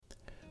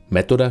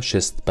Metoda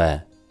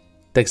 6P.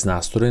 Text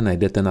nástroje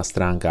najdete na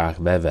stránkách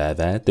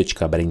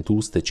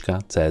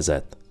www.braintools.cz.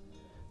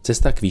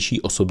 Cesta k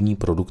vyšší osobní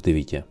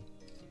produktivitě.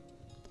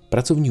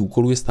 Pracovních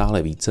úkolů je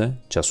stále více,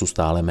 času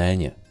stále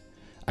méně.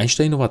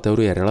 Einsteinova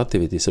teorie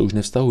relativity se už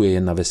nevztahuje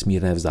jen na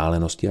vesmírné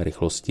vzdálenosti a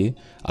rychlosti,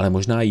 ale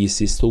možná i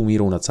s jistou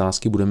mírou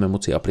nadsázky budeme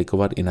moci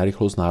aplikovat i na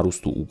rychlost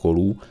nárůstu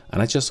úkolů a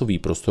na časový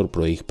prostor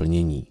pro jejich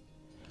plnění.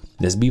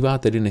 Nezbývá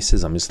tedy než se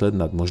zamyslet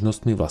nad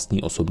možnostmi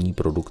vlastní osobní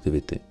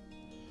produktivity.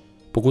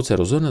 Pokud se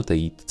rozhodnete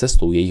jít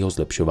cestou jejího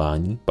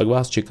zlepšování, pak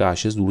vás čeká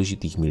 6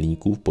 důležitých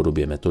milníků v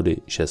podobě metody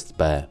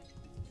 6P.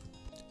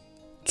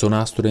 Co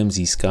nástrojem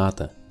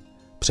získáte?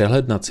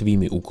 Přehled nad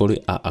svými úkoly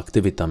a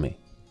aktivitami.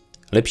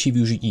 Lepší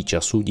využití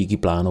času díky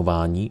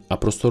plánování a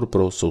prostor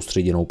pro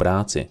soustředěnou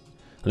práci.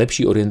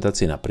 Lepší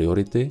orientaci na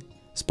priority,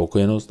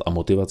 spokojenost a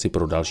motivaci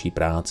pro další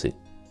práci.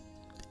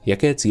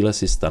 Jaké cíle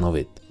si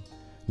stanovit?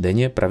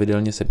 Denně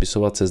pravidelně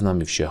sepisovat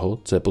seznamy všeho,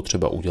 co je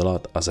potřeba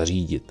udělat a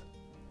zařídit.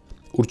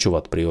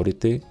 Určovat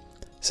priority,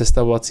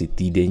 sestavovat si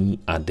týdenní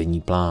a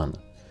denní plán.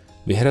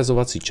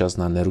 Vyhrazovat si čas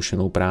na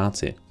nerušenou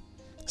práci.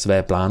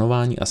 Své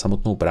plánování a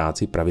samotnou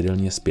práci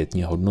pravidelně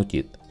zpětně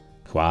hodnotit,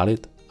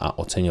 chválit a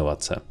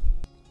oceňovat se.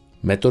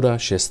 Metoda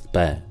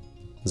 6P.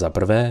 Za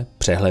prvé,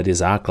 přehled je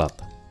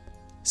základ.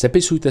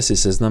 Sepisujte si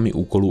seznamy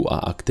úkolů a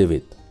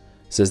aktivit.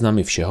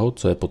 Seznamy všeho,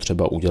 co je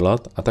potřeba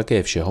udělat a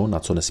také všeho, na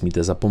co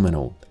nesmíte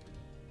zapomenout.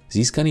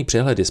 Získaný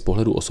přehled je z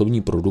pohledu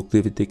osobní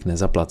produktivity k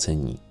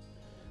nezaplacení.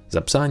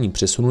 Zapsáním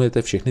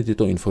přesunujete všechny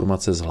tyto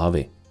informace z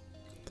hlavy.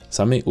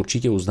 Sami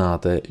určitě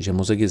uznáte, že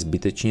mozek je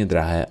zbytečně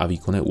drahé a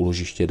výkonné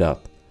úložiště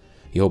dat.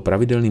 Jeho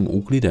pravidelným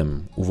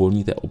úklidem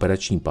uvolníte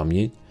operační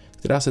paměť,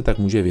 která se tak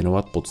může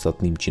věnovat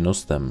podstatným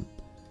činnostem.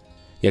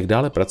 Jak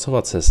dále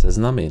pracovat se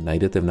seznamy,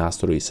 najdete v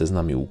nástroji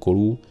seznamy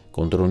úkolů,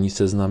 kontrolní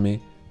seznamy,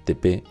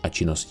 typy a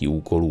činností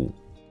úkolů.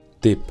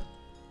 Tip.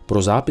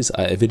 Pro zápis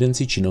a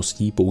evidenci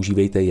činností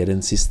používejte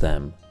jeden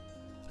systém.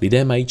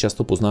 Lidé mají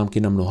často poznámky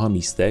na mnoha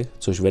místech,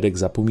 což vede k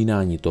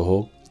zapomínání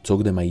toho, co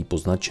kde mají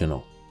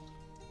poznačeno.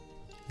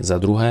 Za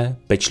druhé,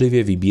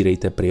 pečlivě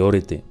vybírejte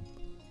priority.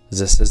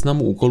 Ze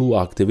seznamu úkolů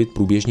a aktivit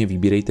průběžně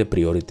vybírejte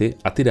priority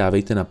a ty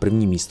dávejte na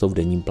první místo v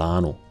denním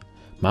plánu.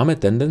 Máme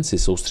tendenci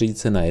soustředit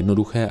se na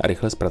jednoduché a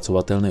rychle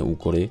zpracovatelné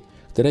úkoly,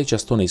 které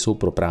často nejsou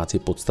pro práci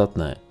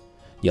podstatné.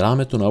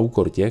 Děláme to na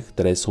úkor těch,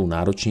 které jsou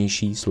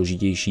náročnější,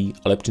 složitější,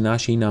 ale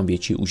přinášejí nám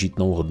větší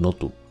užitnou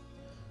hodnotu.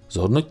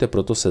 Zhodnoťte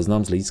proto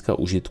seznam z hlediska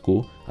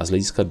užitku a z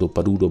hlediska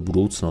dopadů do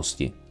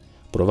budoucnosti.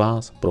 Pro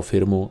vás, pro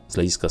firmu, z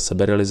hlediska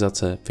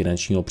seberealizace,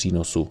 finančního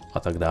přínosu a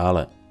tak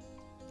dále.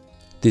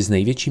 Ty s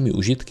největšími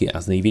užitky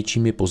a s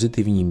největšími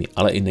pozitivními,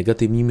 ale i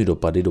negativními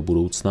dopady do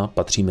budoucna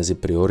patří mezi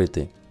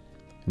priority.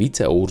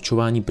 Více o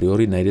určování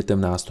priorit najdete v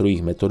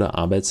nástrojích metoda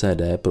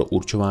ABCD pro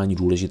určování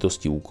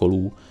důležitosti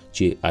úkolů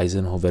či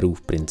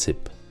Eisenhowerův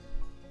princip.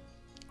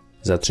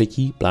 Za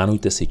třetí,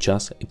 plánujte si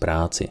čas i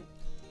práci.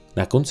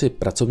 Na konci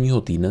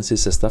pracovního týdne si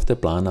sestavte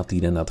plán na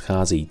týden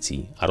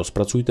nadcházející a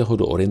rozpracujte ho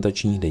do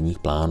orientačních denních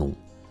plánů.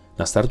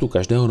 Na startu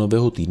každého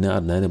nového týdne a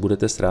dne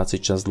nebudete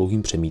ztrácet čas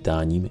dlouhým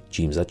přemítáním,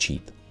 čím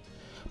začít.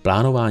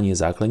 Plánování je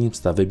základním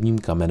stavebním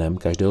kamenem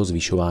každého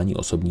zvyšování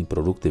osobní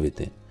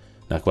produktivity.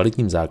 Na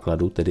kvalitním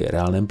základu, tedy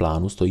reálném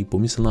plánu, stojí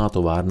pomyslná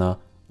továrna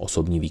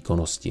osobní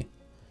výkonnosti.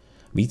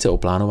 Více o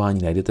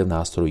plánování najdete v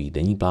nástrojích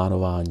denní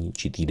plánování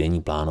či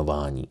týdenní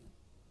plánování.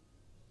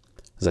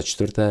 Za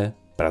čtvrté,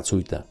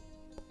 pracujte.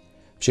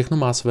 Všechno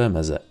má své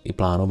meze, i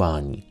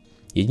plánování.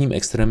 Jedním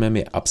extrémem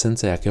je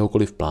absence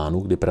jakéhokoliv plánu,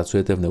 kdy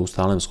pracujete v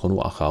neustálém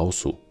schonu a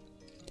chaosu.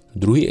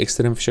 Druhý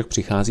extrém však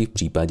přichází v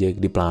případě,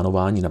 kdy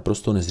plánování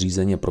naprosto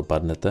nezřízeně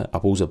propadnete a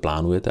pouze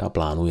plánujete a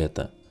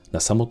plánujete. Na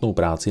samotnou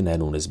práci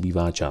najednou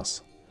nezbývá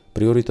čas.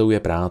 Prioritou je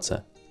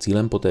práce,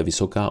 cílem poté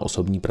vysoká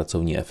osobní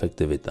pracovní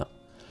efektivita.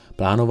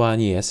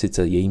 Plánování je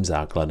sice jejím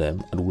základem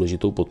a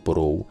důležitou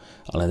podporou,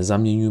 ale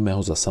nezaměňujme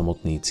ho za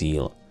samotný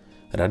cíl.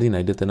 Rady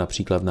najdete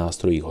například v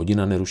nástrojích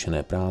hodina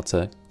nerušené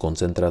práce,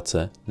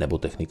 koncentrace nebo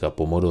technika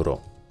Pomodoro.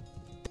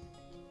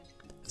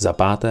 Za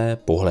páté,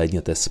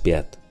 pohlédněte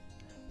zpět.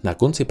 Na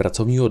konci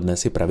pracovního dne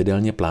si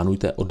pravidelně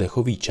plánujte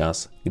oddechový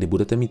čas, kdy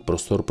budete mít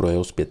prostor pro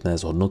jeho zpětné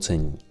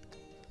zhodnocení.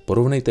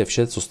 Porovnejte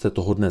vše, co jste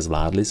toho dne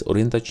zvládli, s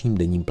orientačním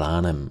denním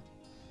plánem.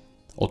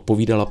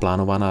 Odpovídala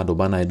plánovaná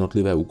doba na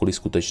jednotlivé úkoly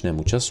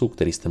skutečnému času,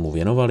 který jste mu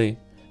věnovali?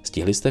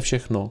 Stihli jste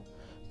všechno?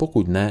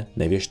 Pokud ne,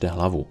 nevěžte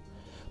hlavu.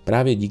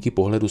 Právě díky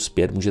pohledu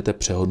zpět můžete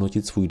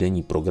přehodnotit svůj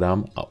denní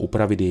program a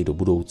upravit jej do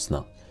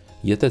budoucna.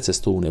 Jděte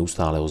cestou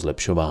neustálého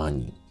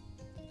zlepšování.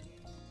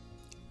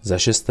 Za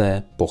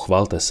šesté,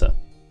 pochvalte se.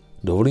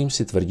 Dovolím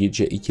si tvrdit,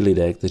 že i ti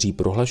lidé, kteří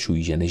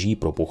prohlašují, že nežijí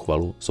pro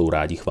pochvalu, jsou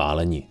rádi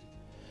chváleni.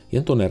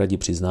 Jen to neradi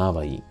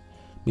přiznávají.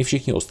 My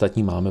všichni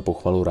ostatní máme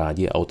pochvalu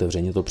rádi a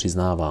otevřeně to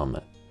přiznáváme.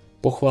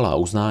 Pochvala a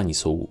uznání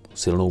jsou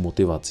silnou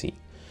motivací.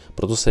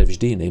 Proto se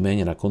vždy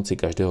nejméně na konci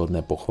každého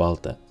dne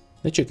pochvalte.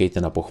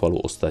 Nečekejte na pochvalu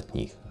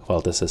ostatních,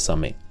 chvalte se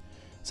sami.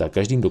 Za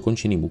každým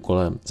dokončeným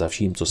úkolem, za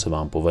vším, co se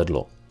vám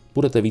povedlo.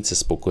 Budete více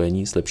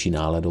spokojení, s lepší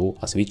náladou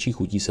a s větší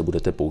chutí se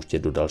budete pouštět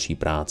do další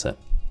práce.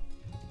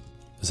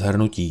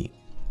 Shrnutí.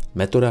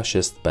 Metoda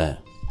 6P.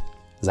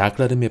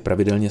 Základem je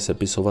pravidelně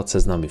sepisovat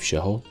seznamy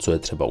všeho, co je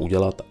třeba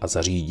udělat a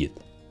zařídit.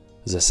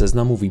 Ze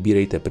seznamu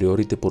vybírejte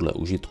priority podle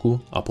užitku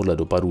a podle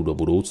dopadů do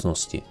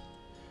budoucnosti.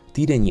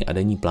 Týdenní a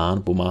denní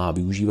plán pomáhá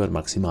využívat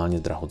maximálně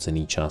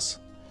drahocenný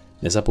čas.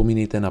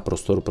 Nezapomínejte na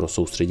prostor pro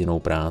soustředěnou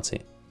práci.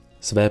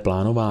 Své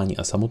plánování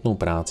a samotnou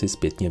práci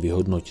zpětně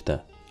vyhodnoťte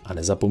a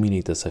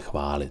nezapomínejte se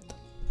chválit.